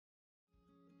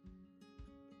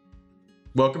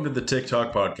Welcome to the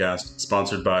TikTok podcast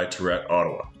sponsored by Tourette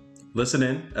Ottawa. Listen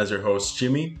in as your hosts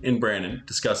Jimmy and Brandon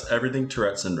discuss everything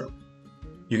Tourette syndrome.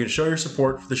 You can show your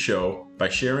support for the show by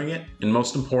sharing it and,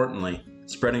 most importantly,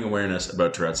 spreading awareness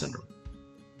about Tourette syndrome.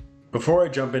 Before I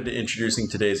jump into introducing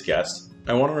today's guest,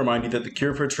 I want to remind you that the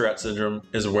cure for Tourette syndrome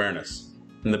is awareness.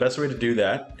 And the best way to do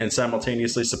that and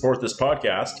simultaneously support this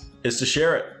podcast is to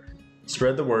share it.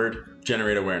 Spread the word,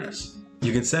 generate awareness.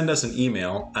 You can send us an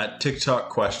email at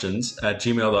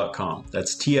tiktokquestions@gmail.com.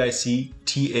 That's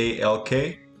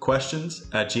TICTALK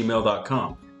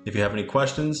questions@gmail.com if you have any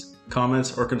questions,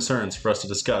 comments, or concerns for us to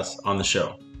discuss on the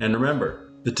show. And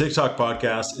remember, the TikTok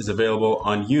podcast is available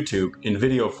on YouTube in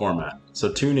video format,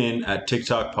 so tune in at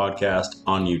TikTok Podcast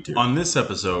on YouTube. On this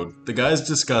episode, the guys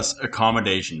discuss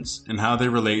accommodations and how they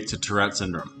relate to Tourette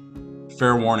syndrome.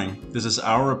 Fair warning, this is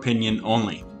our opinion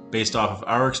only, based off of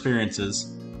our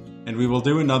experiences, and we will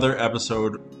do another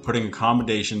episode putting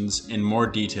accommodations in more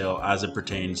detail as it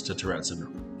pertains to Tourette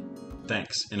syndrome.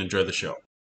 Thanks, and enjoy the show.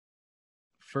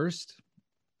 First,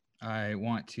 I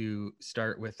want to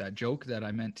start with that joke that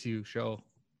I meant to show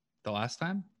the last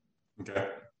time.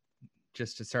 Okay.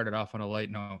 Just to start it off on a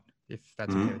light note, if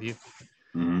that's okay with you.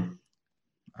 Mm-hmm.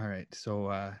 All right,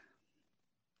 so I've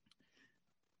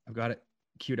got it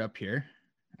queued up here.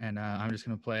 And I'm just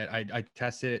going to play it. I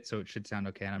tested it, so it should sound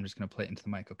okay. And I'm just going to play it into the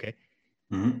mic, okay?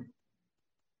 Mm-hmm.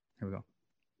 Here we go.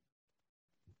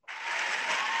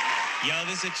 Yo,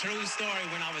 this is a true story.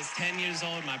 When I was 10 years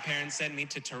old, my parents sent me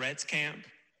to Tourette's camp.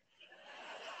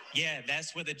 Yeah,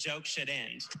 that's where the joke should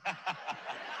end.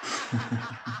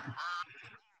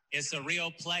 It's a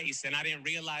real place, and I didn't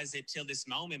realize it till this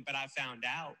moment, but I found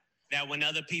out that when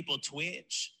other people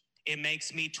twitch, it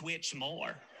makes me twitch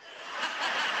more.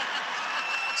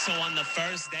 So on the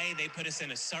first day, they put us in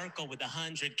a circle with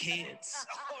 100 kids.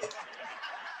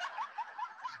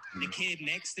 The kid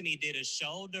next to me did a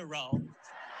shoulder roll,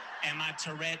 and my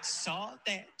Tourette saw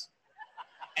that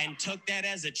and took that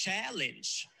as a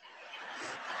challenge.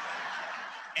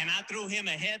 And I threw him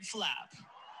a head flap.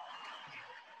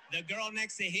 The girl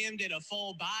next to him did a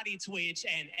full body twitch,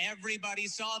 and everybody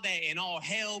saw that, and all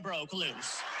hell broke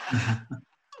loose.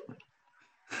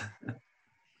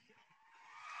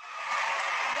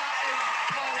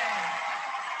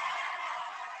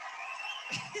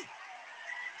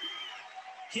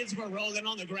 Kids were rolling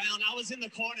on the ground. I was in the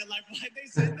corner like, why'd they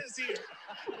send this here?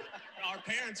 Our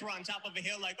parents were on top of a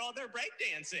hill like, oh, they're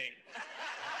breakdancing.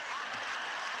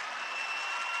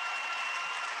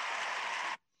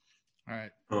 All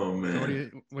right. Oh, man. So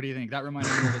what do you think? That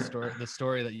reminded me of the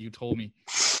story that you told me.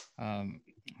 About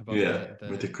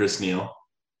with the Chris Neal.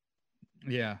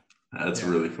 Yeah. That's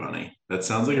really funny. That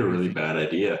sounds like a really bad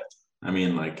idea. I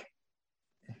mean, like,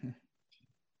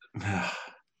 bad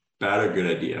or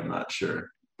good idea, I'm not sure.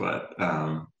 But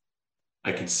I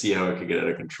can see how it could get out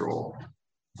of control.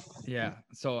 Yeah.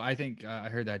 So I think I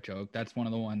heard that joke. That's one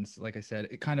of the ones, like I said,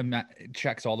 it kind of it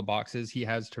checks all the boxes. He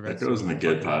has Tourette. That goes in the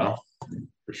good pile,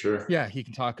 for sure. Yeah, he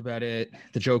can talk about it.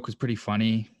 The joke was pretty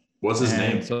funny. What's his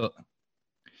name? So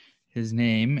his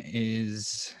name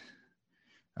is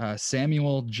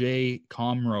Samuel J.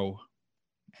 Comroe.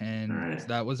 And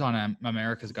that was on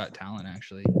America's Got Talent,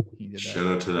 actually. He did that. Shout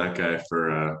out to that guy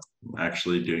for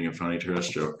actually doing a funny Tourette's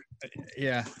joke.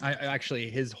 Yeah, I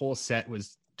actually, his whole set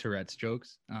was Tourette's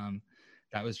jokes.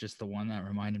 That was just the one that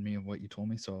reminded me of what you told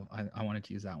me, so I wanted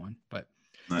to use that one. But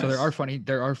nice. So there are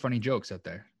funny jokes out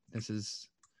there. This is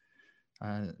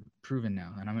proven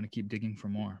now, and I'm going to keep digging for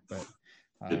more. But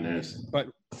good news. But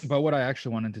what I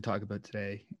actually wanted to talk about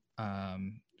today,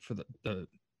 for the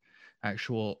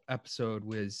actual episode,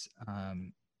 was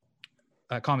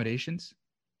accommodations,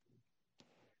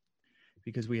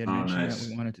 because we had mentioned that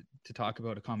we wanted to talk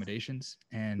about accommodations,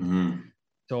 and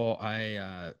so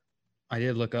I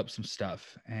did look up some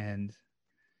stuff, and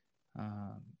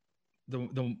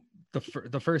the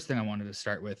first thing I wanted to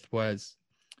start with was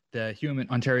the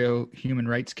Ontario Human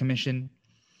Rights Commission.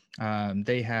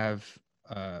 They have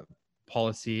a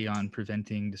policy on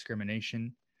preventing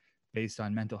discrimination based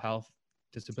on mental health,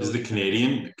 disability. Is the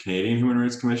Canadian Human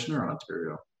Rights Commission or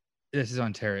Ontario? This is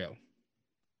Ontario.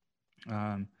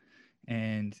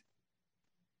 And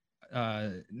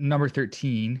number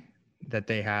 13 that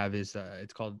they have is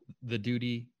it's called the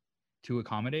duty to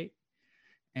accommodate.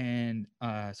 And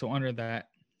so under that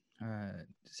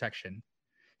section,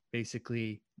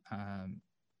 basically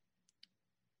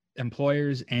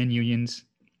employers and unions,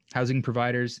 housing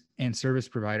providers and service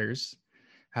providers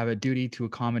have a duty to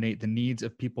accommodate the needs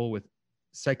of people with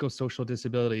psychosocial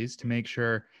disabilities to make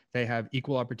sure they have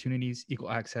equal opportunities, equal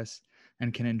access,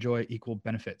 and can enjoy equal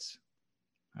benefits.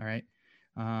 All right.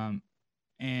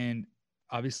 And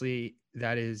obviously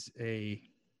that is a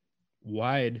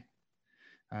wide,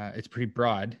 it's pretty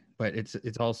broad, but it's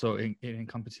also, it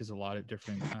encompasses a lot of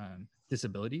different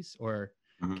disabilities or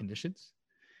conditions.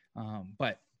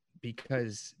 But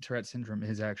because Tourette syndrome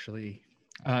is actually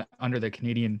under the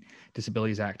Canadian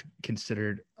Disabilities Act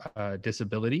considered a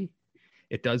disability,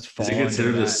 it does fall. Is it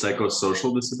considered under a that.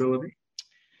 psychosocial disability?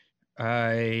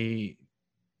 I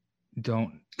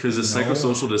don't. Because a know.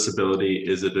 psychosocial disability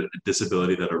is a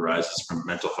disability that arises from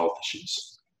mental health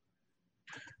issues.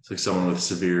 It's like someone with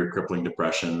severe crippling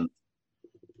depression,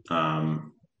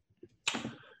 someone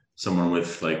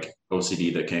with like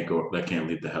OCD that can't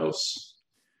leave the house.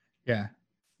 Yeah.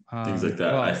 Things like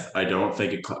that. Well, I don't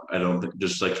think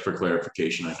just like for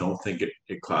clarification, I don't think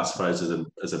it classifies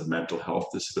as a mental health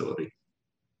disability.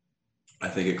 I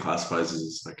think it classifies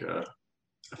as like a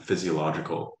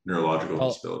physiological, neurological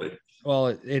disability. Well,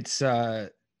 it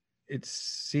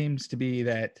seems to be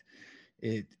that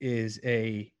it is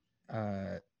a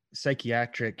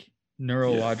psychiatric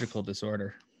neurological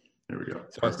disorder. There we go.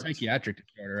 So a psychiatric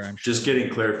disorder, I'm sure. Just getting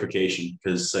clarification,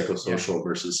 because psychosocial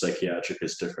versus psychiatric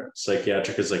is different.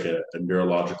 Psychiatric is like a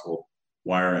neurological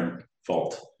wiring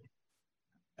fault.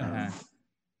 Yeah.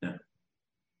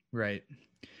 Right.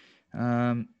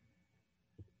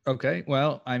 Okay.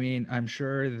 Well, I mean, I'm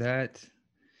sure that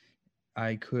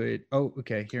I could. Oh,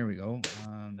 okay. Here we go.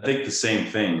 I think the same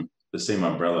thing, the same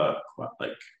umbrella,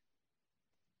 like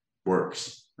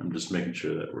works. I'm just making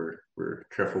sure that we're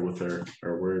careful with our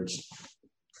words.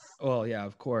 Well, yeah,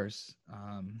 of course.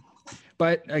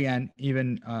 But again,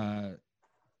 even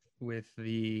with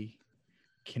the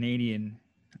Canadian,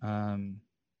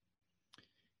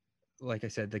 like I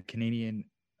said, the Canadian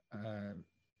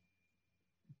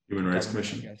Human Rights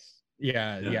Commission. I guess.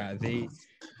 Yeah, they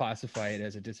classify it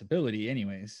as a disability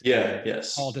anyways. Yeah,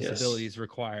 yes. All disabilities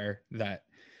require that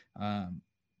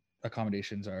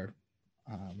accommodations are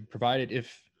provided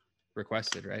if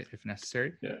requested, right? If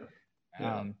necessary. Yeah.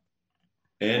 And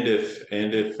if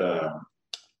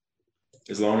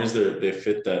as long as they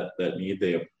fit that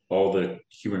need, all the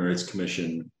Human Rights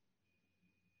Commission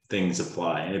things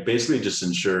apply, and it basically just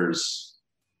ensures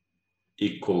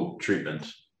equal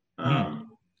treatment.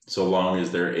 So long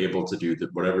as they're able to do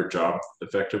whatever job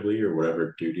effectively or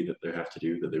whatever duty that they have to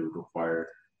do that they would require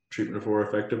treatment for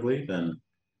effectively, then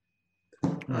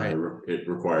it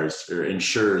requires or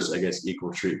ensures, I guess,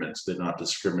 equal treatment. So they're not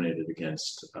discriminated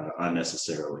against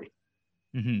unnecessarily.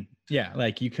 Yeah,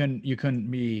 like you couldn't be, you couldn't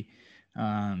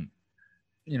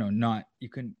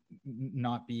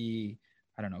not be,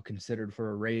 I don't know, considered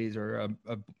for a raise or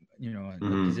a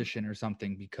position or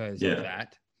something because of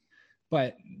that.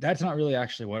 But that's not really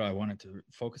actually what I wanted to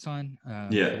focus on for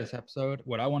this episode.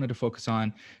 What I wanted to focus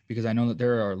on, because I know that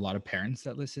there are a lot of parents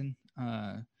that listen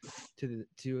to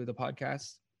the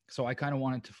podcast, so I kind of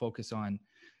wanted to focus on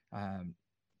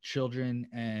children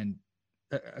and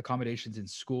accommodations in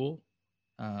school,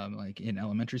 like in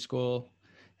elementary school,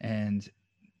 and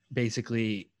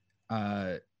basically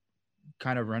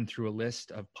kind of run through a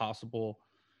list of possible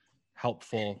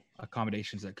helpful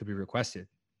accommodations that could be requested.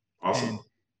 Awesome.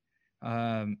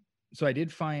 And, so I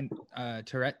did find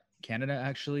Tourette Canada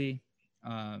actually,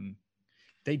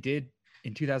 they did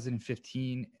in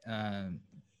 2015,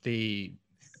 they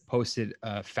posted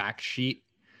a fact sheet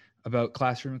about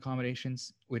classroom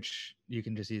accommodations, which you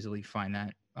can just easily find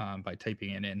that by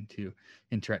typing it into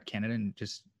Tourette Canada and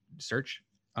just search.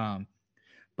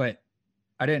 But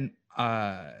I don't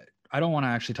want to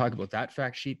actually talk about that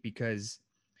fact sheet because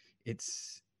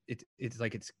it's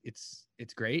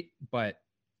great, but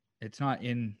it's not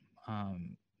in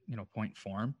point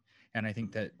form. And I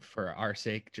think that for our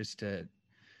sake, just to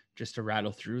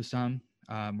rattle through some,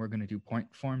 we're going to do point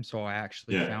form. So I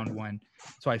actually found one.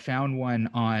 So I found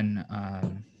one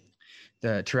on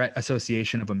the Tourette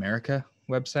Association of America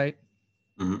website.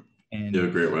 And they have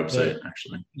a great website,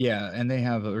 actually. Yeah, and they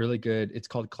have a really good, it's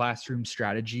called Classroom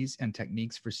Strategies and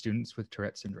Techniques for Students with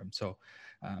Tourette Syndrome. So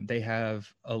they have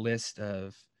a list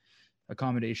of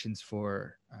accommodations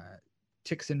for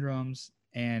tic syndromes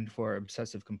and for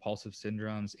obsessive compulsive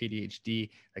syndromes, ADHD.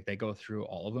 Like they go through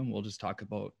all of them. We'll just talk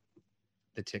about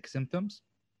the tic symptoms.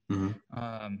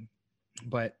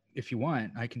 But if you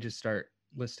want, I can just start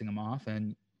listing them off,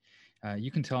 and you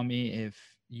can tell me if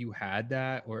you had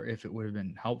that or if it would have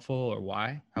been helpful or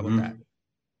why. How about that?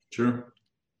 Sure.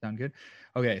 Sound good?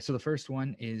 Okay. So the first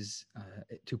one is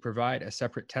to provide a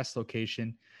separate test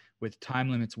location with time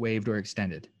limits waived or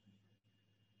extended.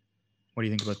 What do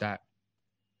you think about that?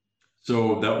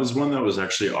 So that was one that was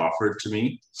actually offered to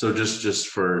me. So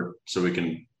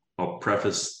I'll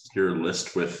preface your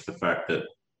list with the fact that,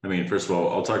 I mean, first of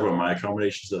all, I'll talk about my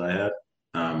accommodations that I had.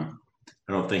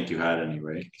 I don't think you had any,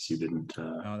 right? Because you didn't.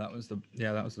 No, that was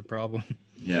the problem.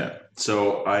 Yeah.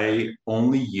 So I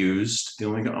only used the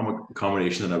only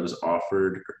accommodation that I was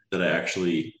offered that I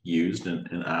actually used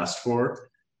and asked for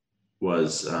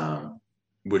was,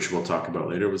 which we'll talk about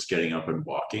later, was getting up and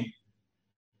walking.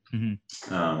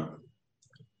 Mm-hmm.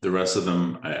 The rest of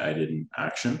them I didn't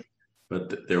action,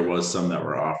 but there was some that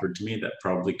were offered to me that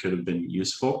probably could have been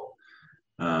useful.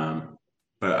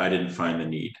 But I didn't find the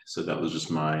need. So that was just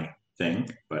my thing.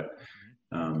 But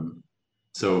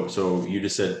so you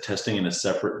just said testing in a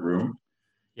separate room.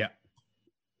 Yeah.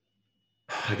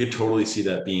 I could totally see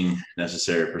that being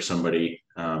necessary for somebody,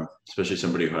 especially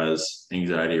somebody who has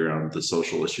anxiety around the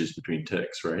social issues between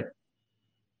ticks, right?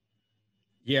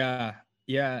 Yeah.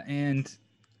 Yeah. And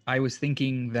I was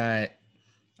thinking that,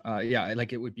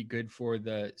 like it would be good for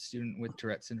the student with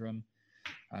Tourette syndrome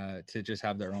to just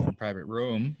have their own private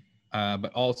room,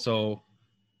 but also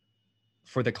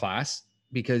for the class,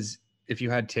 because if you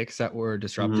had ticks that were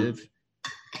disruptive,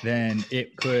 then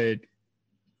it could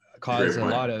cause a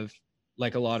lot of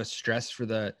stress for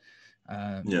the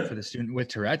student with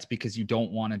Tourette's, because you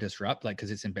don't want to disrupt, like,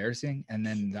 because it's embarrassing, and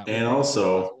then that and would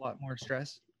also cause a lot more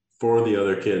stress for the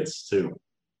other kids too.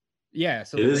 Yeah,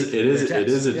 so it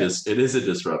is a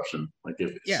disruption. Like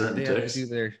if certain they ticks,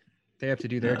 have to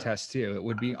do their tests too. It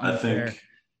would be unfair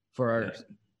for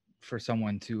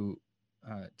someone to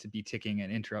be ticking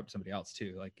and interrupt somebody else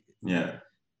too. Like, yeah.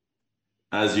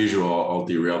 As usual, I'll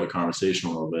derail the conversation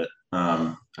a little bit.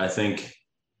 I think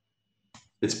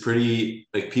it's pretty,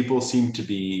 like, people seem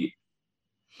to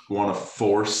want to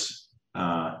force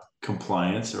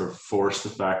compliance, or force the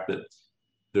fact that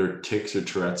their tics or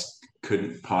Tourette's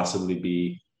couldn't possibly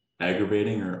be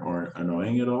aggravating or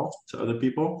annoying at all to other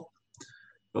people.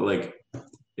 But like,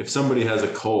 if somebody has a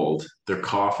cold, their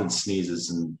cough and sneezes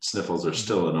and sniffles are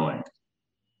still annoying.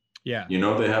 Yeah. You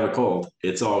know, they have a cold,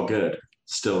 it's all good,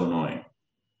 still annoying.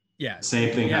 Yeah.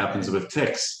 Same thing happens with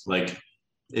ticks. Like,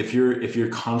 if you're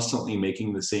constantly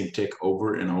making the same tick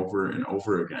over and over and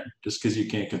over again, just because you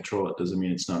can't control it doesn't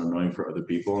mean it's not annoying for other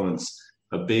people. And it's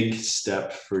a big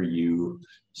step for you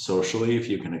socially if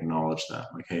you can acknowledge that.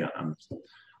 Like, hey,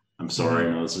 I'm sorry,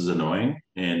 I know this is annoying,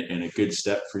 and a good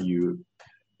step for you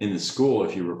in the school,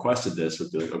 if you requested this,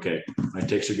 would be like, okay, my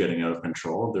ticks are getting out of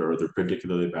control. They're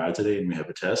particularly bad today, and we have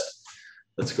a test.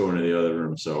 Let's go into the other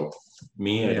room. So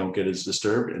I don't get as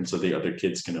disturbed, and so the other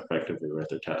kids can effectively write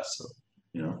their tests. So,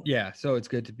 you know. Yeah, so it's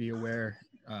good to be aware,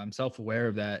 self-aware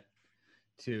of that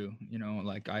too. You know,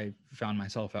 like, I found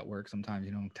myself at work sometimes,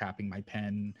 you know, tapping my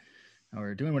pen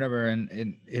or doing whatever, and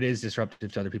it is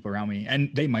disruptive to other people around me,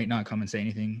 and they might not come and say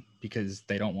anything because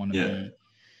they don't want to be,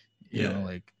 you know,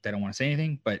 like, they don't want to say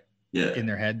anything, but in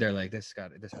their head they're like, this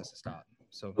has to stop.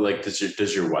 So, like,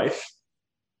 does your wife?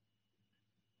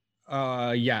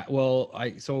 Yeah, well,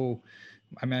 I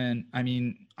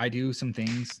mean, I do some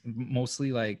things,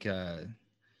 mostly like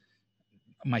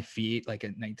my feet. Like,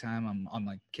 at nighttime, I'm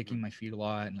like kicking my feet a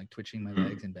lot and like twitching my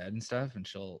legs in bed and stuff, and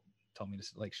she'll tell me to,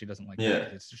 like, she doesn't like that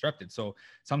because it's disrupted. So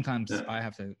sometimes I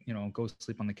have to, you know, go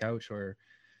sleep on the couch or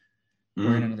in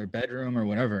another bedroom or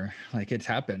whatever. Like, it's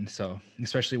happened. So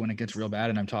especially when it gets real bad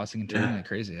and I'm tossing and turning like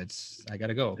crazy, I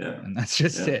gotta go, and that's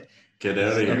just it. Get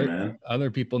out of here, man. Other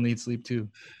people need sleep too.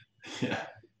 Yeah.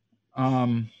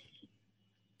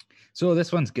 So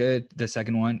this one's good. The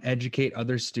second one: educate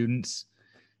other students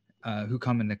who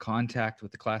come into contact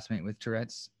with a classmate with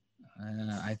Tourette's.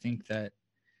 I think that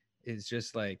is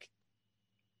just like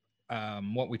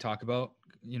what we talk about,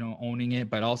 you know, owning it,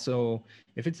 but also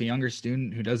if it's a younger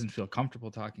student who doesn't feel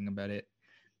comfortable talking about it,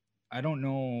 I don't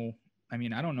know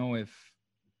if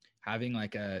having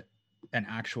like an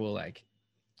actual like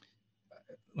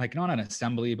not an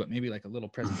assembly, but maybe like a little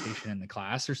presentation in the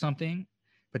class or something,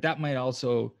 but that might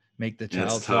also make the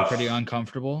child feel pretty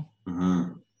uncomfortable.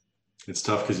 It's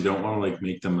tough because you don't want to like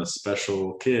make them a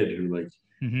special kid who like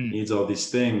needs all these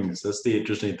things. That's the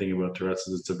interesting thing about Tourette's,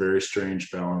 is it's a very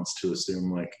strange balance to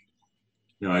assume, like,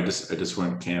 you know, I just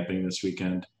went camping this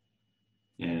weekend,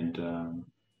 and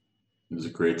it was a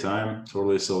great time,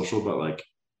 totally social, but like,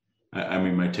 I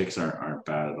mean, my tics aren't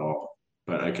bad at all.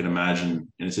 But I can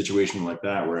imagine in a situation like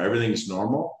that where everything's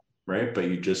normal, right? But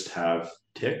you just have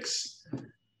tics,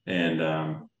 and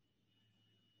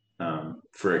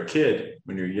for a kid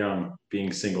when you're young,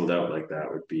 being singled out like that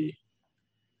would be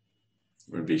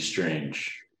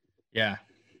strange. Yeah,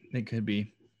 it could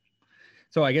be.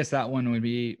 So I guess that one would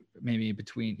be maybe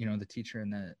between, you know, the teacher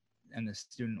and the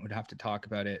student would have to talk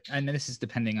about it. And this is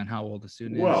depending on how old the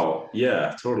student is. Well,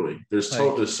 yeah, totally. There's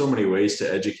so many ways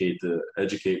to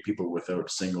educate people without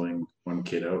singling one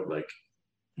kid out. Like,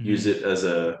 use it as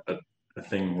a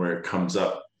thing where it comes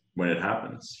up when it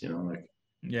happens, like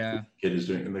Yeah. kid is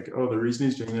doing like, oh, the reason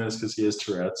he's doing that is because he has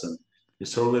Tourette's and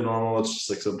it's totally normal. It's just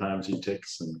like sometimes he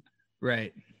ticks and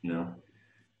Right.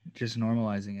 Just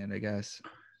normalizing it, I guess.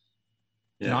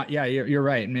 Yeah. You're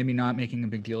right. Maybe not making a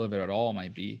big deal of it at all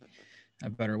might be a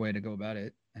better way to go about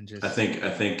it. And just I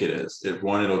think it is.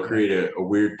 It'll create a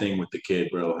weird thing with the kid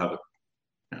where it'll have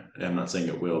I'm not saying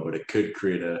it will, but it could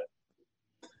create a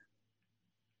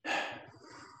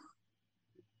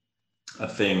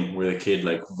thing where the kid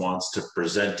like wants to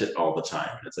present it all the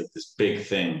time. It's like this big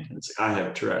thing. It's like I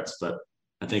have Tourette's, but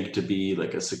I think to be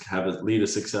like lead a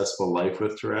successful life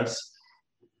with Tourette's,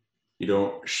 you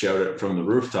don't shout it from the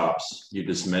rooftops. You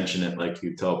just mention it like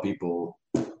you tell people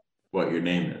what your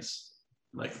name is.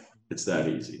 Like it's that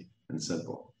easy and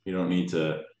simple. You don't need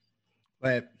to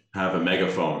have a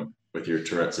megaphone with your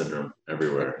Tourette syndrome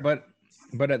everywhere.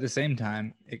 But at the same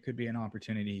time, it could be an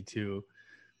opportunity to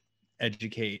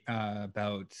educate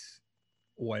about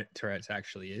what Tourette's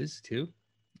actually is too,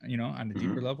 on a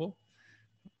deeper level,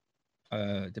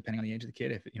 depending on the age of the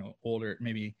kid. If,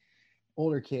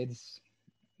 older kids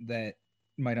that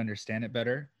might understand it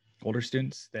better, older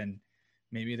students, then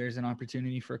maybe there's an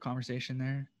opportunity for a conversation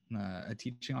there, a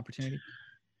teaching opportunity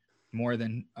more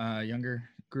than a younger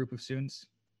group of students.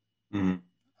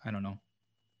 I don't know.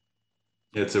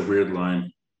 It's a weird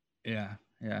line. Yeah,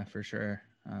 for sure.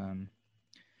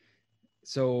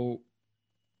 So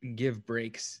give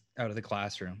breaks out of the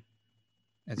classroom,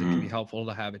 as it can be helpful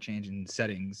to have a change in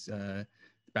settings,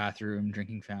 bathroom,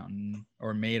 drinking fountain,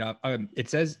 or made up. It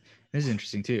says, this is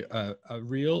interesting too, a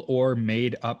real or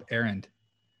made up errand.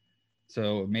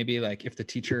 So maybe like if the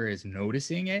teacher is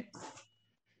noticing it,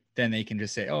 then they can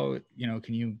just say, oh,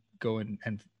 can you go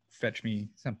and fetch me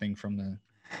something from the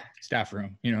staff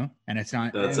room, and it's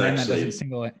not, that doesn't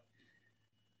single it.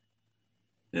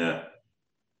 Yeah.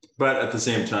 But at the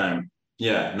same time,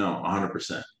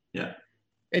 100%. Yeah.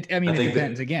 It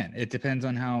depends. Again, it depends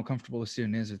on how comfortable the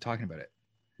student is with talking about it.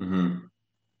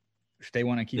 If they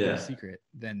want to keep it a secret,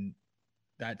 then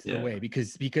that's the way,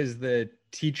 because the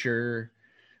teacher,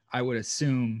 I would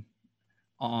assume,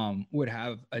 would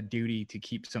have a duty to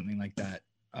keep something like that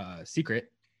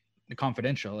secret,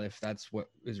 confidential, if that's what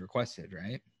is requested,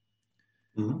 right?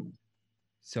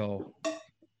 So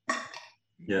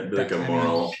like a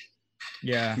moral.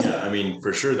 Yeah. I mean,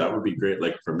 for sure, that would be great.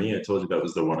 Like for me, I told you that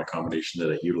was the one accommodation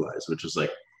that I utilized, which is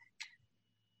like,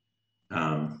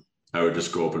 I would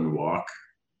just go up and walk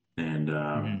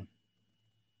and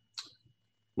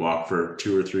walk for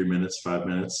 2 or 3 minutes, 5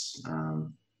 minutes.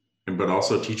 But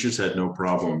also teachers had no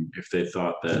problem if they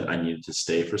thought that I needed to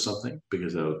stay for something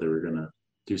because they were going to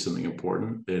do something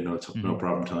important. They had no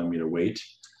problem telling me to wait,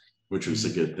 which was a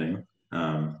good thing.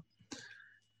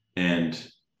 And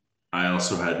I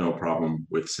also had no problem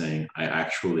with saying I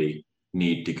actually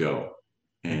need to go,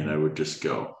 and I would just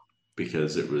go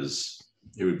because it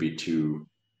would be too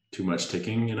much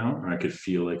ticking, or I could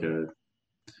feel like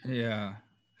I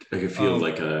could feel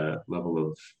like a level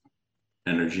of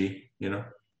energy,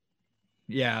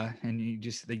 Yeah, and you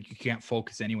just you can't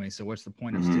focus anyway. So what's the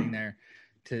point of sitting there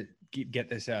to get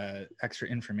this extra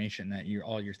information that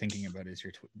all you're thinking about is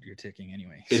you're ticking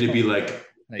anyway? It'd be like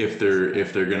if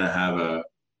they're gonna have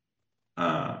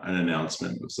an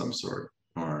announcement of some sort,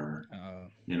 or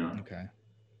Okay.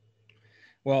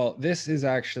 Well, this is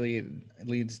actually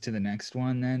leads to the next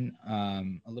one then,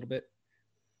 a little bit.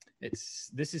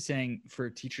 This is saying for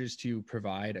teachers to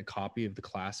provide a copy of the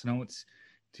class notes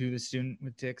to the student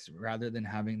with tics rather than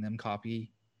having them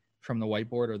copy from the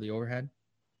whiteboard or the overhead.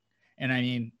 And I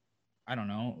mean, I don't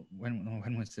know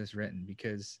when was this written,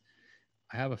 because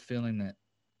I have a feeling that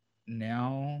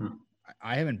now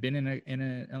I haven't been in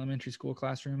an elementary school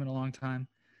classroom in a long time,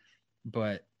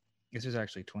 but this is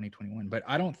actually 2021. But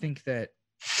I don't think that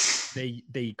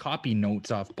they copy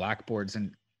notes off blackboards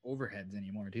and overheads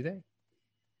anymore, do they?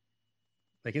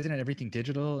 Like, isn't it everything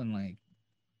digital and like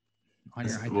on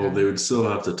your iPad? Well, they would still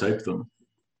have to type them.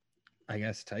 I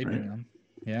guess typing them,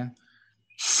 yeah.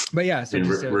 But yeah, so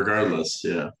regardless,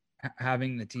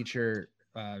 having the teacher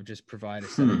just provide a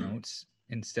set of notes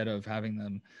instead of having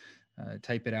them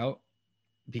type it out,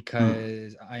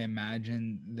 because I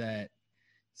imagine that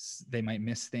they might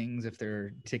miss things if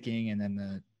they're ticking and then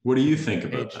the what do you think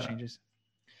about that? Changes.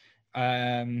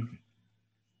 I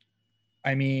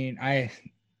mean, I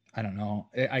don't know.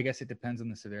 I guess it depends on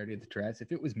the severity of the Tourette's.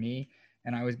 If it was me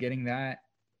and I was getting that,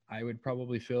 I would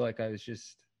probably feel like I was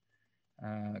just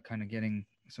kind of getting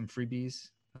some freebies.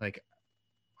 Like,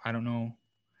 I don't know.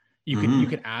 You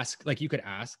could ask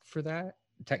for that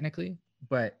technically,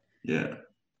 but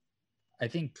I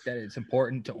think that it's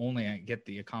important to only get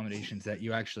the accommodations that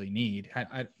you actually need.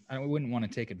 I wouldn't want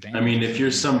to take advantage. I mean, if you're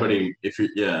somebody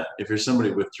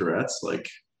with Tourette's, like,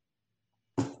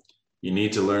 you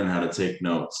need to learn how to take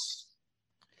notes.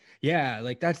 Yeah,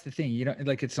 like that's the thing. You know,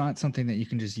 like it's not something that you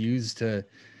can just use to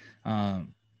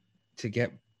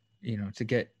get, to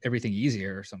get everything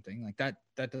easier or something like that.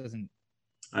 That doesn't.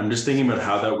 I'm just thinking about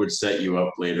how that would set you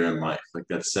up later in life. Like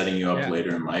that's setting you up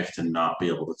later in life to not be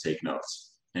able to take notes.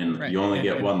 And you only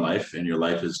get one life, and your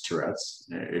life is Tourette's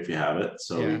if you have it.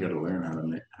 So you got to learn how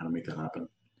to make that happen.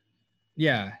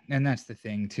 Yeah, and that's the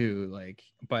thing too. Like,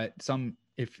 but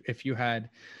if you had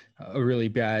a really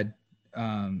bad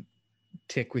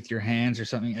tick with your hands or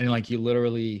something, and like you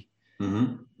literally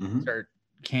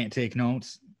can't take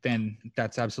notes, then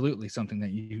that's absolutely something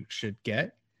that you should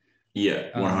get.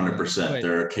 Yeah, 100%.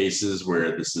 There are cases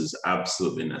where this is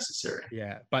absolutely necessary.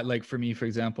 Yeah, but like for me, for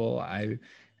example, I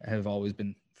have always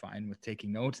been fine with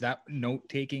taking notes. That note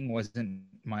taking wasn't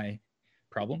my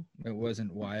problem. It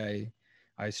wasn't why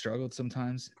I struggled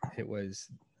sometimes. It was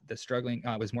the struggling.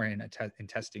 I was more in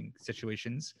testing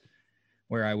situations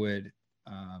where I would,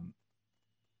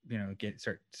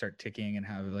 start ticking and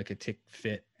have like a tick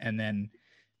fit, and then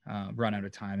run out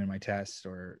of time in my test,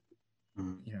 or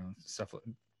stuff.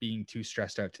 Being too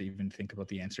stressed out to even think about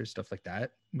the answers, stuff like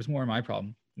that was more my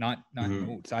problem, not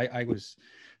notes. I was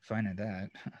fine at that,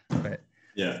 but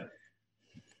yeah,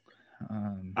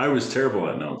 I was terrible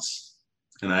at notes,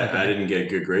 and I didn't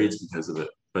get good grades because of it.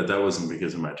 But that wasn't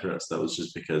because of my Tourette's. That was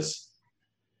just because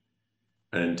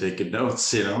I didn't take good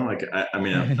notes. Like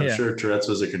I'm sure Tourette's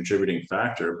was a contributing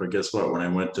factor. But guess what? When I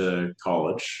went to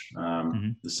college,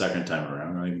 the second time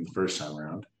around, not even the first time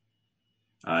around,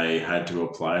 I had to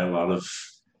apply a lot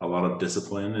of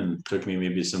discipline, and it took me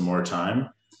maybe some more time,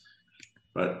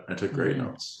 but I took great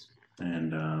notes.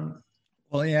 And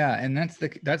and that's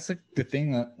the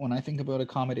thing that when I think about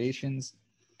accommodations,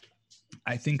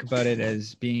 I think about it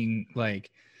as being like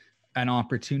an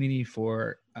opportunity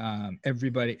for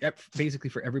everybody, basically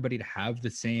for everybody to have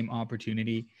the same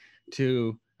opportunity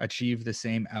to achieve the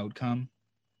same outcome,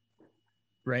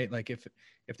 right? Like if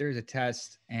there's a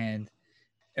test and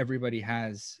everybody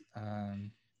has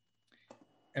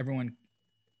everyone,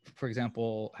 for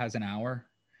example, has an hour,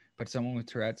 but someone with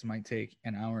Tourette's might take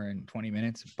an hour and 20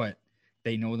 minutes, but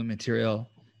they know the material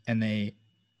and they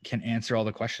can answer all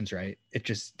the questions right. It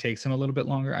just takes them a little bit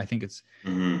longer. I think it's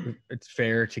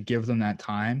fair to give them that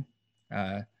time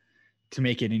to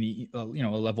make it a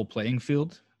level playing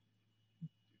field.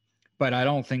 But I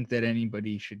don't think that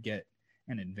anybody should get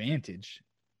an advantage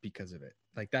because of it.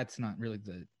 Like that's not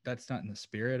in the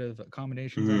spirit of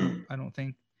accommodations. I don't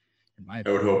think. I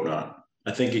would hope not.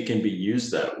 I think it can be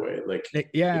used that way. Like if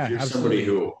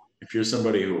you're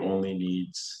somebody who only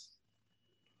needs,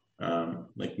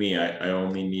 like me, I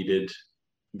only needed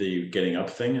the getting up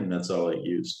thing, and that's all I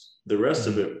used. The rest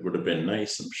of it would have been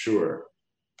nice, I'm sure.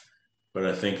 But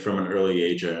I think from an early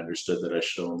age, I understood that I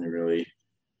should only really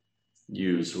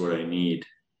use what I need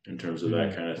in terms of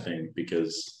that kind of thing,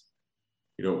 because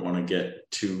you don't want to get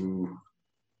too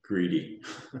greedy.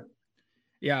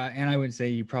 Yeah, and I would say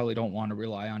you probably don't want to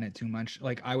rely on it too much.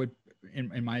 Like I would,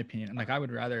 in my opinion, like I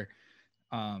would rather,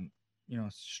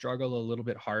 struggle a little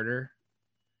bit harder,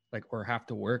 like or have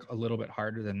to work a little bit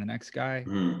harder than the next guy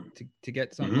to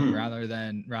get something, rather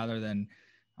than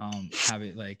have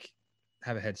it like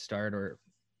have a head start. Or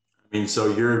I mean,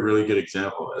 so you're a really good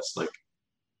example of this. Like,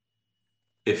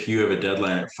 if you have a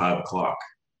deadline at 5:00,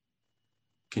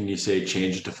 can you say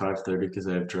change it to 5:30 because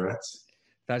I have Tourette's?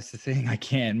 That's the thing. I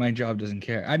can't. My job doesn't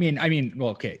care. I mean, well,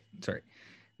 okay, sorry.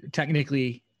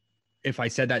 Technically, if I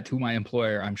said that to my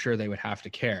employer, I'm sure they would have to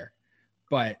care.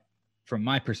 But from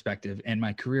my perspective and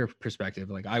my career perspective,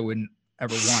 like I wouldn't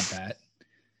ever want that,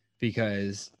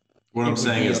 because what I'm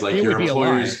saying is like your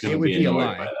employer is going to be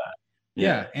annoyed by that.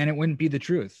 Yeah, and it wouldn't be the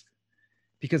truth,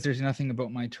 because there's nothing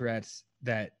about my Tourette's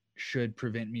that should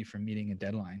prevent me from meeting a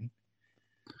deadline.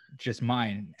 Just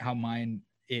how mine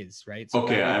is, right? So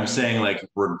okay, I'm saying like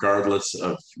regardless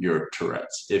of your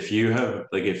Tourette's, if you have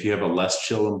a less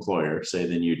chill employer, say,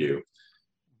 than you do,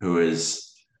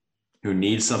 who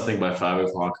needs something by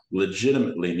 5:00,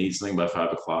 legitimately needs something by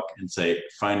 5:00, and say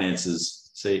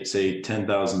finances, say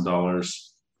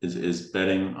 $10,000 is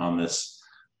betting on this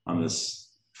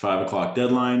 5:00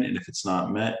 deadline, and if it's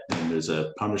not met, then there's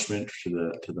a punishment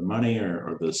to the money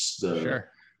or the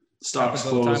stocks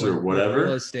close or whatever.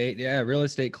 Real estate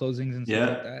closings and stuff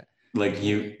like that. Like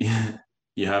you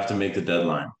have to make the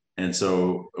deadline. And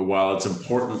so while it's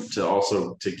important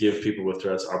to give people with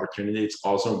Tourette's opportunity, it's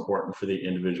also important for the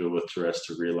individual with Tourette's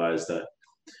to realize that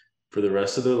for the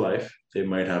rest of their life, they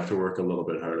might have to work a little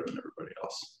bit harder than everybody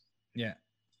else. Yeah.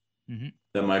 Mm-hmm.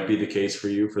 That might be the case for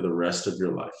you for the rest of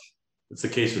your life. It's the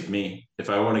case with me. If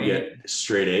I want to get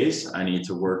straight A's, I need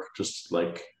to work just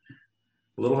like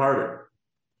a little harder.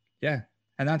 Yeah.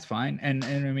 And that's fine. And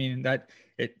I mean that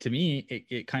to me,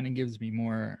 it kind of gives me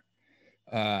more,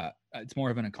 it's more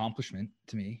of an accomplishment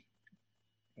to me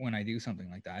when I do something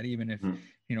like that, even if,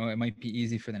 you know, it might be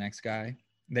easy for the next guy,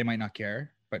 they might not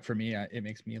care, but for me, it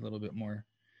makes me a little bit more,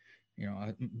 you know,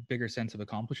 a bigger sense of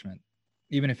accomplishment,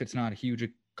 even if it's not a huge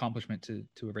accomplishment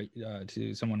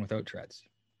to someone without Tourette's,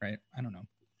 right? I don't know.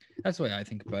 That's the way I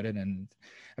think about it.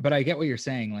 But I get what you're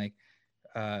saying. Like,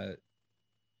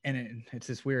 and it's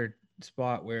this weird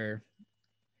spot where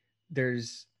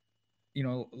there's, you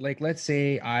know, like, let's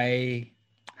say I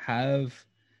have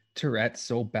Tourette's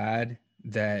so bad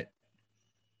that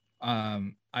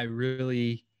I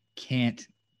really can't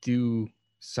do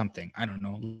something. I don't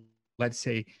know. Let's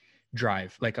say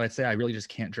drive. Like, let's say I really just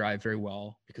can't drive very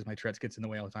well because my Tourette's gets in the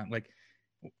way all the time. Like,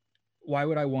 why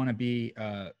would I want to be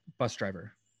a bus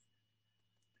driver?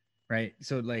 Right.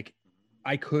 So like,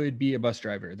 I could be a bus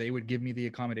driver. They would give me the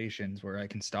accommodations where I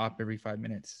can stop every 5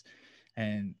 minutes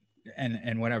and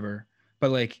whatever.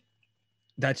 But like,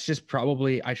 that's just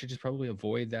probably, I should just probably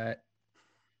avoid that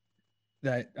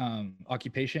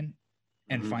occupation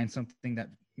and find something that,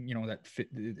 you know, that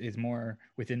is more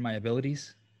within my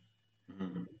abilities.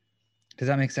 Does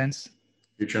that make sense?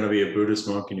 You're trying to be a Buddhist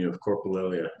monk and you have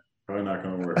corporelia. Probably not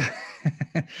going to work.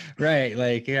 Right.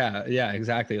 Like, yeah,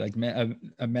 exactly. Like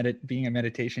being a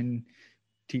meditation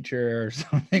teacher or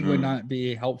something would not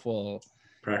be helpful.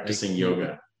 Practicing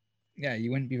yoga.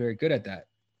 You wouldn't be very good at that.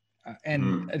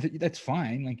 That's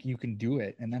fine. Like, you can do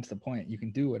it. And that's the point. You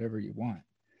can do whatever you want.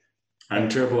 I'm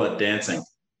terrible at dancing,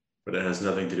 but it has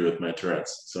nothing to do with my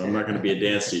Tourette's. So I'm not going to be a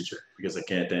dance teacher because I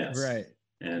can't dance. Right.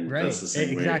 And that's the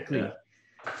same exactly. way.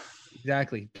 Yeah.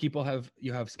 Exactly.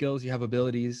 You have skills, you have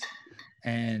abilities.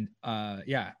 And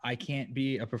I can't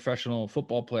be a professional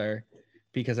football player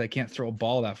because I can't throw a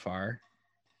ball that far.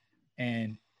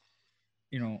 And,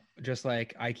 you know, just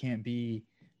like I can't be,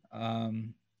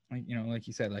 like, you know, like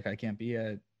you said, like I can't be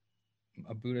a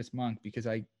Buddhist monk because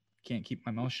I can't keep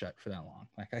my mouth shut for that long.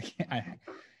 Like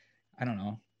I don't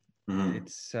know.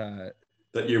 It's that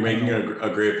you're making a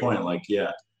great point. Like,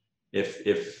 yeah,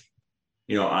 if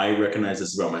you know, I recognize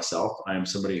this about myself. I am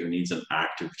somebody who needs an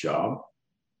active job.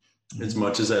 As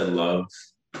much as I love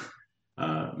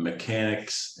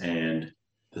mechanics and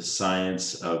the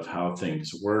science of how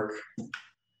things work,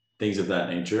 things of that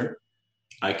nature,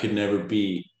 I could never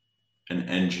be an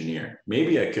engineer.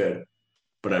 Maybe I could,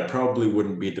 but I probably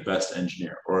wouldn't be the best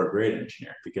engineer or a great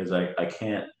engineer because I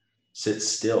can't sit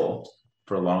still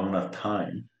for a long enough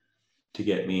time to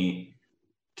get me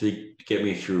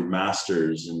through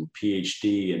masters and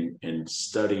PhD and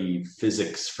study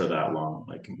physics for that long.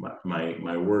 Like,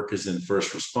 my work is in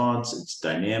first response. It's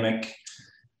dynamic.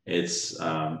 It's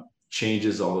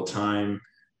changes all the time.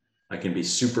 I can be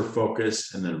super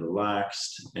focused and then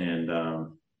relaxed. And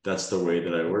that's the way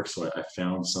that I work. So I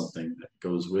found something that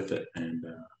goes with it. And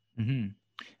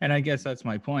and I guess that's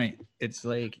my point. It's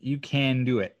like, you can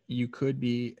do it. You could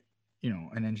be, you know,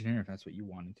 an engineer if that's what you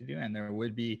wanted to do. And there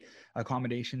would be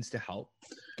accommodations to help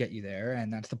get you there.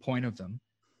 And that's the point of them.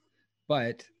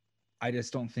 But I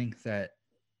just don't think that,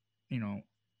 you know,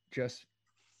 just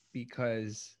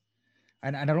because,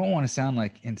 and I don't want to sound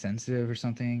like insensitive or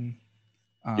something.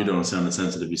 You don't sound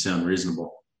insensitive. You sound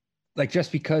reasonable. Like,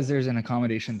 just because there's an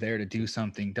accommodation there to do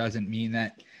something doesn't mean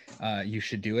that you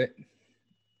should do it.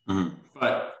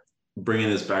 But bringing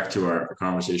this back to our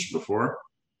conversation before,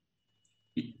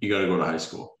 you got to go to high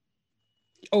school.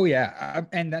 Oh yeah,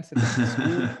 and that's the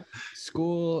thing.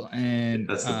 School, and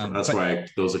that's why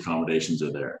those accommodations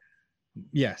are there.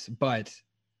 Yes, but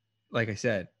like I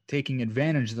said, taking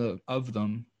advantage of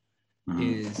them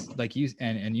is, like you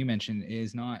and you mentioned,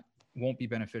 won't be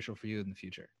beneficial for you in the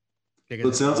future. Well,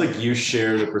 it sounds like you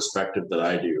share the perspective that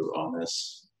I do on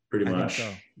this, pretty much. So.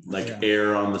 Like,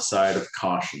 err on the side of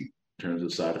caution in terms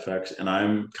of side effects, and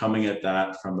I'm coming at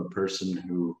that from a person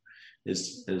who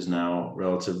is now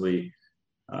relatively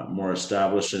more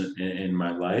established in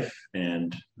my life,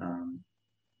 and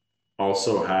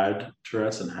also had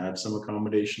Tourette's and had some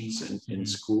accommodations in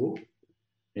school.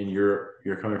 And you're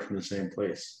coming from the same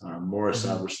place, more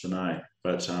established than I.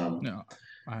 But no,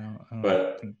 I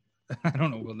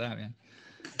don't know about that, man.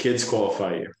 Kids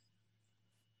qualify you,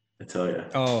 I tell you.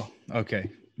 Oh, okay.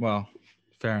 Well,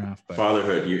 fair enough. But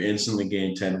fatherhood, you instantly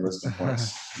gain 10 wisdom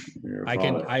points.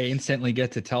 I instantly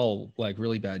get to tell like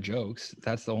really bad jokes.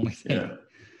 That's the only thing.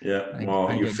 Yeah.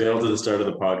 Well, you failed at the start of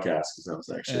the podcast because that was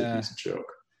actually a decent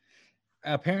joke.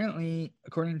 apparently,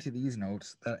 according to these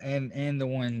notes, and the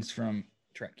ones from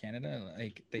Tourette Canada,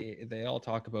 like they all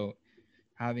talk about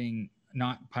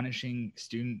not punishing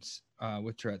students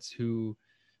with Tourette's who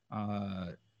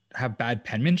have bad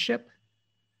penmanship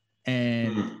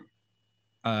and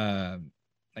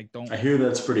like don't. I hear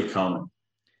that's pretty common.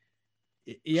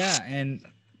 Yeah, and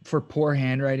for poor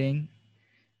handwriting,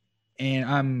 and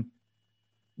I'm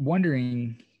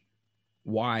wondering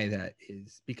why that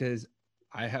is, because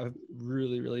I have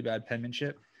really, really bad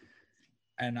penmanship,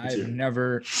 and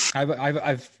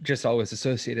I've just always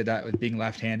associated that with being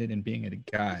left-handed and being a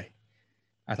guy.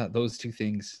 I thought those two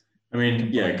things. I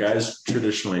mean, combined. guys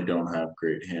traditionally don't have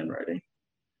great handwriting,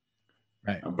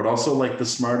 Right? But also, like, the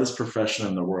smartest profession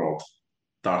in the world,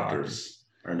 doctors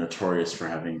are notorious for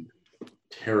having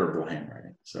terrible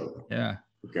handwriting. So yeah,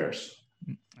 who cares?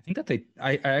 I think that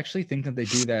I actually think that they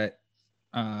do that.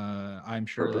 I'm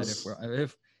sure Purpose.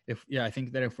 that I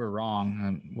think that if we're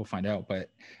wrong, we'll find out.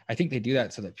 But I think they do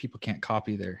that so that people can't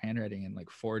copy their handwriting and like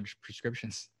forge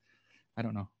prescriptions. I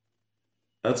don't know.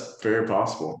 That's very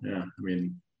possible. Yeah, I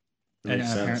mean, it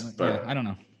makes sense. But I don't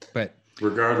know. But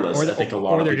regardless, I think a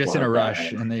lot of they're people just in a have bad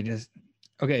rush and they just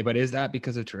okay. But is that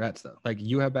because of Tourette's though? Like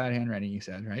you have bad handwriting, you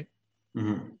said, right?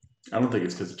 Mm-hmm. I don't think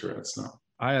it's because of Tourette's. No,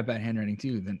 I have bad handwriting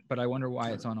too. But I wonder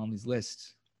why it's on all these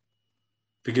lists.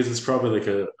 Because it's probably like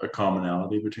a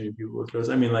commonality between people with Tourette's.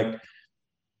 I mean, like,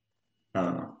 I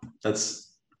don't know.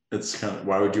 It's kind of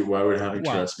why would having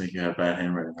Tourette's make you have bad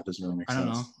handwriting? That doesn't really make sense. I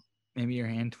don't know. Maybe your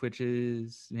hand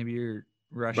twitches. Maybe you're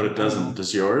rushing. But it doesn't.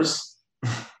 Does yours?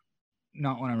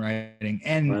 Not when I'm writing.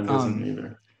 And mine doesn't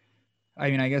either. I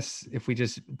mean, I guess if we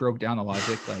just broke down the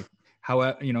logic, like how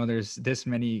there's this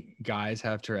many guys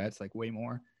have Tourette's, like way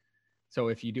more. So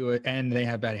if you do it, and they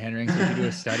have bad handwriting, so if you do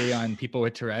a study on people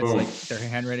with Tourette's, Boom. like their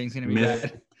handwriting's gonna be Myth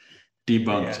bad.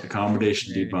 Debunked. Yeah.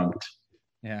 Accommodation debunked.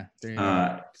 Yeah. There you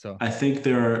go. So I think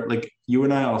there are, like, you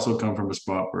and I also come from a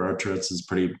spot where our Tourette's is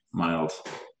pretty mild.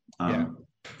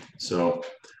 So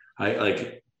I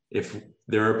like if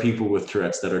there are people with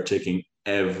Tourette's that are ticking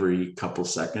every couple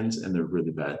seconds and they're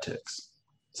really bad ticks.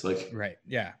 It's like, right.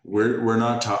 Yeah. We're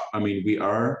not I mean, we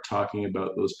are talking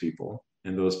about those people,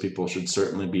 and those people should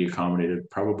certainly be accommodated,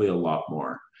 probably a lot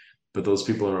more. But those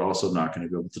people are also not going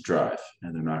to be able to drive,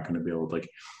 and they're not going to be able to, like,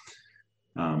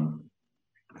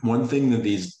 one thing that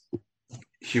these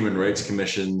human rights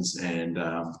commissions and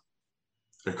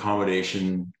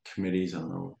accommodation committees, I don't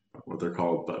know what they're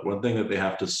called, but one thing that they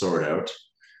have to sort out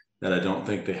that I don't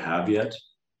think they have yet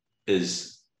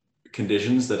is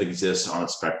conditions that exist on a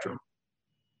spectrum,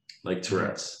 like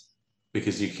Tourette's,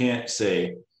 because you can't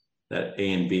say that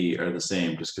A and B are the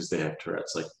same just because they have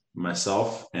Tourette's. Like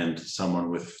myself and someone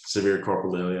with severe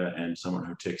coprolalia and someone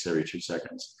who ticks every 2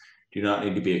 seconds do not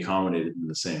need to be accommodated in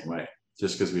the same way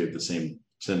just because we have the same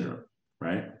syndrome,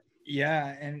 right?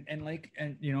 Yeah, and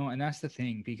that's the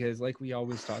thing, because like we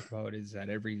always talk about is that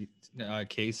every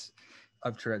case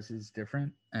of Tourette's is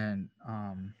different, and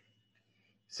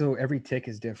so every tick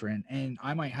is different, and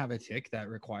I might have a tick that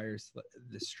requires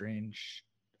the strange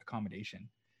accommodation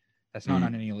that's not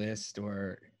on any list,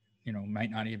 or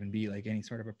might not even be like any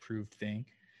sort of approved thing,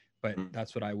 but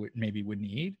that's what I would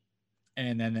need,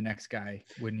 and then the next guy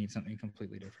would need something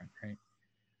completely different, right?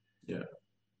 Yeah.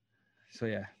 So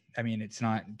yeah, I mean, it's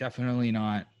definitely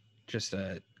not just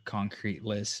a concrete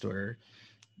list, or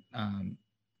I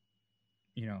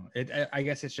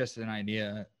guess it's just an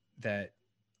idea that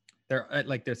there,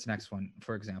 like this next one,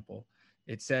 for example,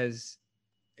 it says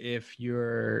if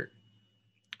you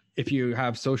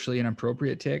have socially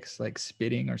inappropriate tics like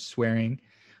spitting or swearing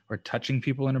or touching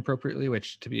people inappropriately,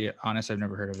 which, to be honest, I've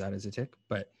never heard of that as a tic,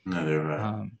 but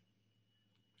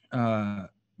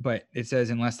but it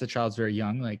says unless the child's very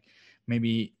young, like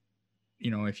maybe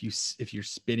if you're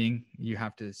spitting, you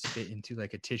have to spit into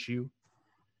like a tissue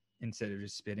instead of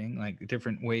just spitting, like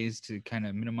different ways to kind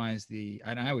of minimize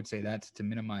and I would say that's to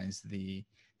minimize the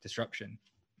disruption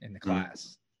in the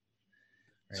class.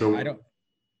 Right? So go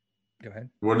ahead.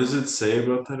 What does it say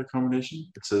about that accommodation?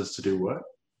 It says to do what?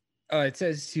 It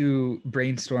says to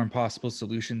brainstorm possible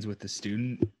solutions with the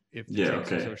student if the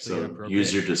tics are socially inappropriate.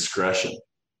 Use your discretion.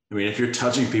 I mean, if you're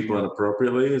touching people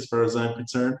inappropriately, as far as I'm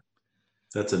concerned,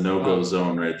 that's a no-go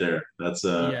zone right there. That's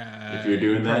if you're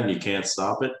doing that and you can't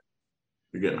stop it,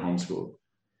 you're getting homeschooled.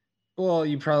 Well,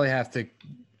 you probably have to.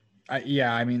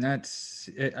 I mean, that's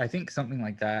it. I think something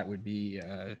like that would be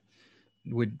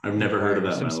I've never heard of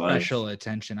that in my life. Special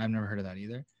attention. I've never heard of that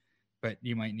either, but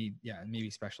you might need maybe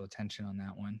special attention on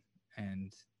that one,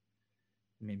 and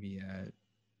maybe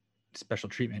special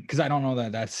treatment, because I don't know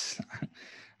that's.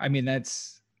 I mean,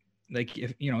 that's like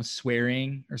if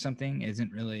swearing or something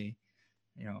isn't really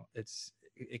you know,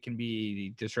 it can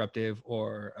be disruptive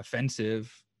or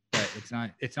offensive, but it's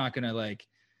not going to like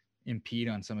impede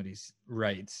on somebody's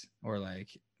rights or like,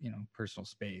 you know, personal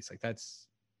space. Like that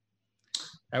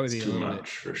would be too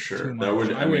much for sure. much. That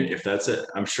would, I mean, if that's it,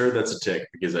 I'm sure that's a tick,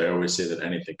 because I always say that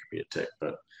anything could be a tick,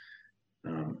 but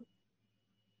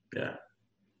yeah.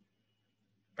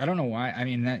 I don't know why. I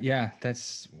mean,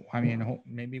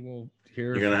 maybe we'll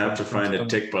hear. You're going to have to find a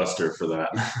tick buster for that.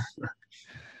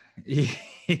 Yeah.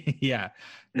 Yeah,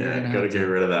 got to get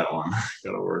rid of that one.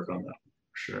 Got to work on that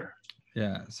for sure.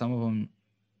 Yeah, some of them,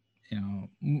 you know,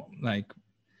 like,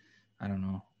 I don't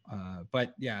know.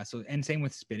 But yeah, so, and same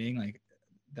with spitting, like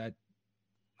that.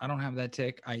 I don't have that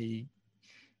tick. I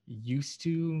used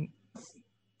to,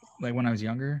 like when I was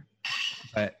younger,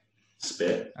 but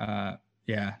spit.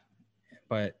 Yeah,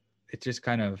 but it just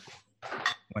kind of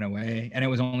went away, and it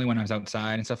was only when I was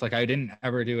outside and stuff. Like I didn't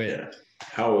ever do it. Yeah.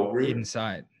 How old were you?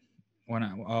 Inside. When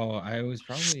I was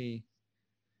probably,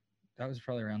 that was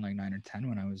probably around like 9 or 10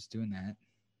 when I was doing that.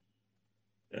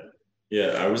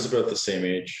 Yeah, I was about the same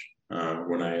age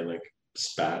when I like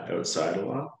spat outside a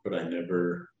lot, but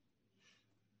no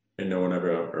one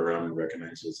ever around me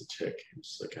recognized it as a tick. It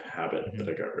was like a habit that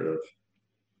I got rid of.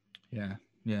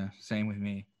 Yeah, same with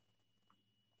me.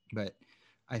 But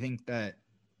I think that,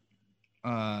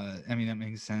 I mean, that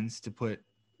makes sense to put,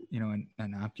 you know, a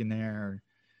napkin there or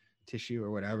tissue or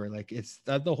whatever. Like it's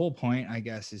that the whole point, I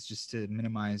guess, is just to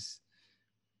minimize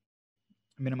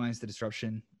the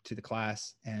disruption to the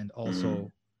class, and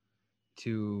also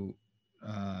to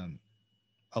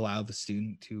allow the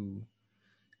student to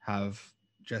have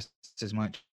just as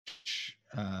much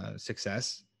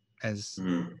success as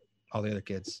all the other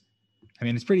kids. I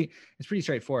mean, it's pretty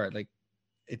straightforward. Like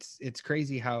it's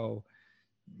crazy how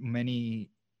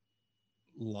many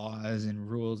laws and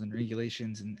rules and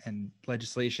regulations and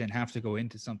legislation have to go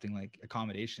into something like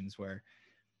accommodations, where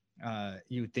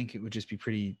you would think it would just be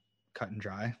pretty cut and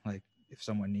dry. Like if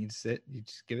someone needs it, you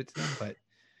just give it to them. But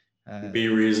be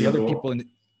reasonable.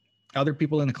 Other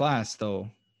people in the class though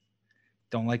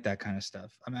don't like that kind of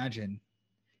stuff. Imagine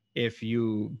if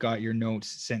you got your notes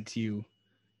sent to you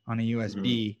on a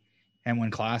USB, and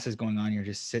when class is going on, you're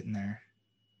just sitting there.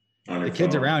 The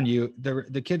kids around you,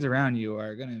 the kids around you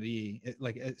are going to be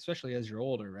like, especially as you're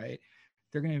older, right?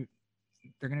 They're going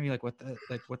to be like, what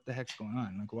the heck's going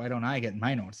on? Like, why don't I get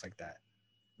my notes like that?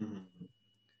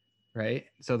 Right.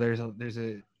 So there's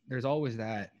always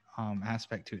that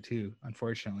aspect to it too,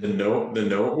 unfortunately. The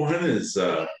note one is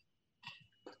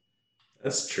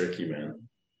that's tricky, man.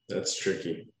 That's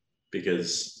tricky,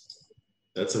 because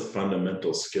that's a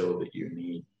fundamental skill that you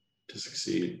need to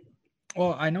succeed.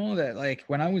 Well, I know that like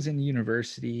when I was in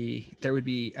university, there would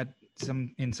be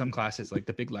in some classes, like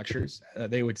the big lectures,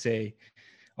 they would say,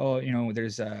 oh, you know,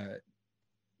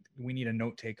 we need a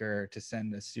note taker to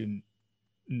send a student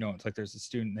notes. Like there's a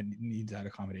student that needs that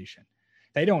accommodation.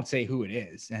 They don't say who it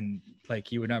is, and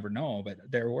like you would never know, but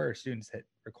there were students that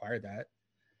required that. It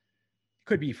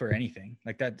could be for anything.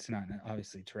 Like that's not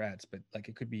obviously Tourette's, but like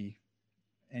it could be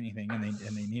anything, and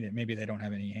they need it. Maybe they don't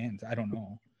have any hands. I don't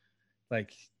know.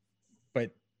 Like,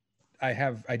 but I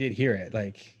did hear it.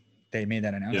 Like they made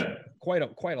that announcement quite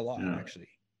a lot, actually.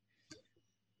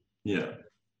 Yeah.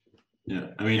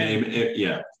 I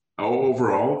mean,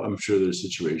 overall, I'm sure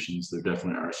there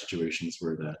definitely are situations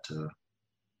where that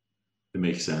it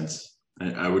makes sense.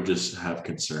 I would just have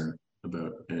concern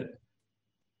about it,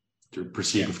 to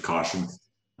proceed with caution.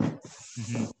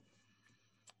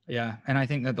 Yeah, and I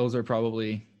think that those are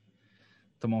probably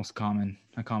the most common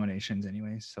accommodations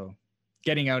anyways. So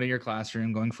getting out of your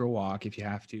classroom, going for a walk if you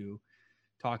have to,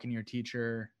 talking to your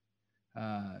teacher,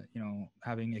 you know,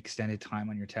 having extended time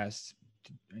on your tests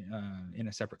in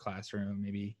a separate classroom,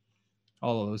 maybe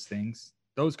all of those things.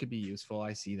 Those could be useful.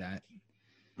 I see that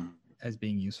as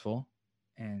being useful.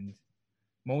 And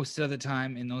most of the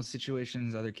time in those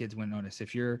situations, other kids wouldn't notice.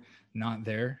 If you're not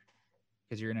there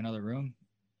because you're in another room,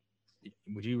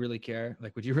 would you really care?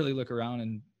 Like, would you really look around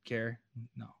and care?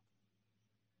 No.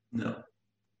 It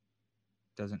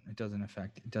doesn't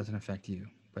affect you,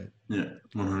 but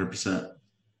 100%.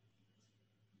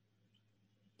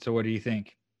 So what do you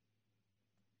think?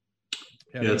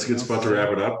 Yeah, it's a good spot to wrap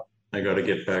it up. I got to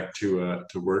get back to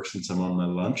work since I'm on my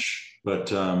lunch,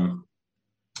 but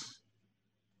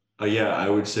I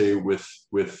would say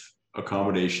with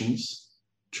accommodations,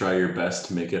 try your best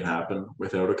to make it happen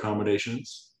without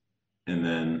accommodations, and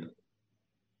then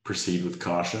proceed with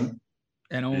caution.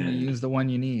 And only use the one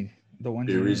you need. The one.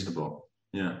 Be reasonable.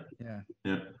 Yeah.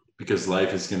 Because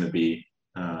life is going to be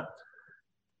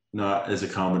not as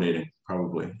accommodating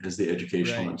probably as the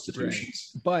educational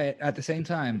institutions. Right. But at the same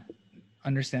time,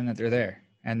 understand that they're there,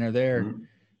 and they're there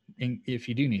Mm-hmm. if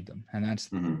you do need them, and that's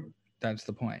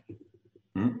the point.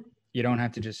 Mm-hmm. You don't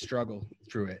have to just struggle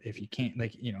through it. If you can't,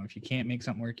 if you can't make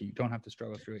something work, you don't have to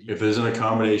struggle through it. If there's an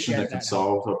accommodation that can help.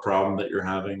 solve a problem that you're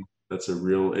having, that's a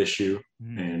real issue,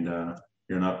 and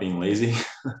you're not being lazy.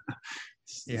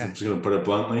 Yeah. I'm just going to put it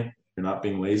bluntly. You're not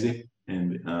being lazy,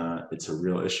 and it's a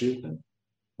real issue, then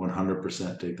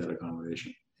 100% take that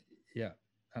accommodation. Yeah,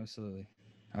 absolutely.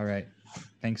 All right.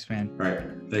 Thanks, man. All right.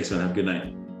 Thanks, man. Have a good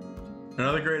night.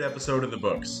 Another great episode in the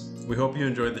books. We hope you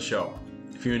enjoyed the show.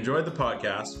 If you enjoyed the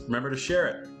podcast, remember to share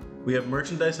it. We have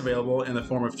merchandise available in the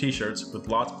form of t-shirts with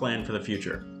lots planned for the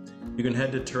future. You can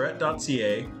head to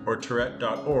tourette.ca or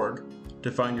tourette.org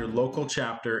to find your local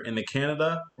chapter in the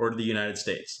Canada or the United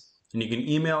States. And you can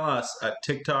email us at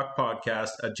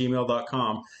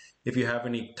tiktokpodcast@gmail.com if you have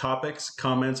any topics,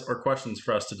 comments, or questions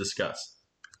for us to discuss.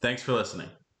 Thanks for listening.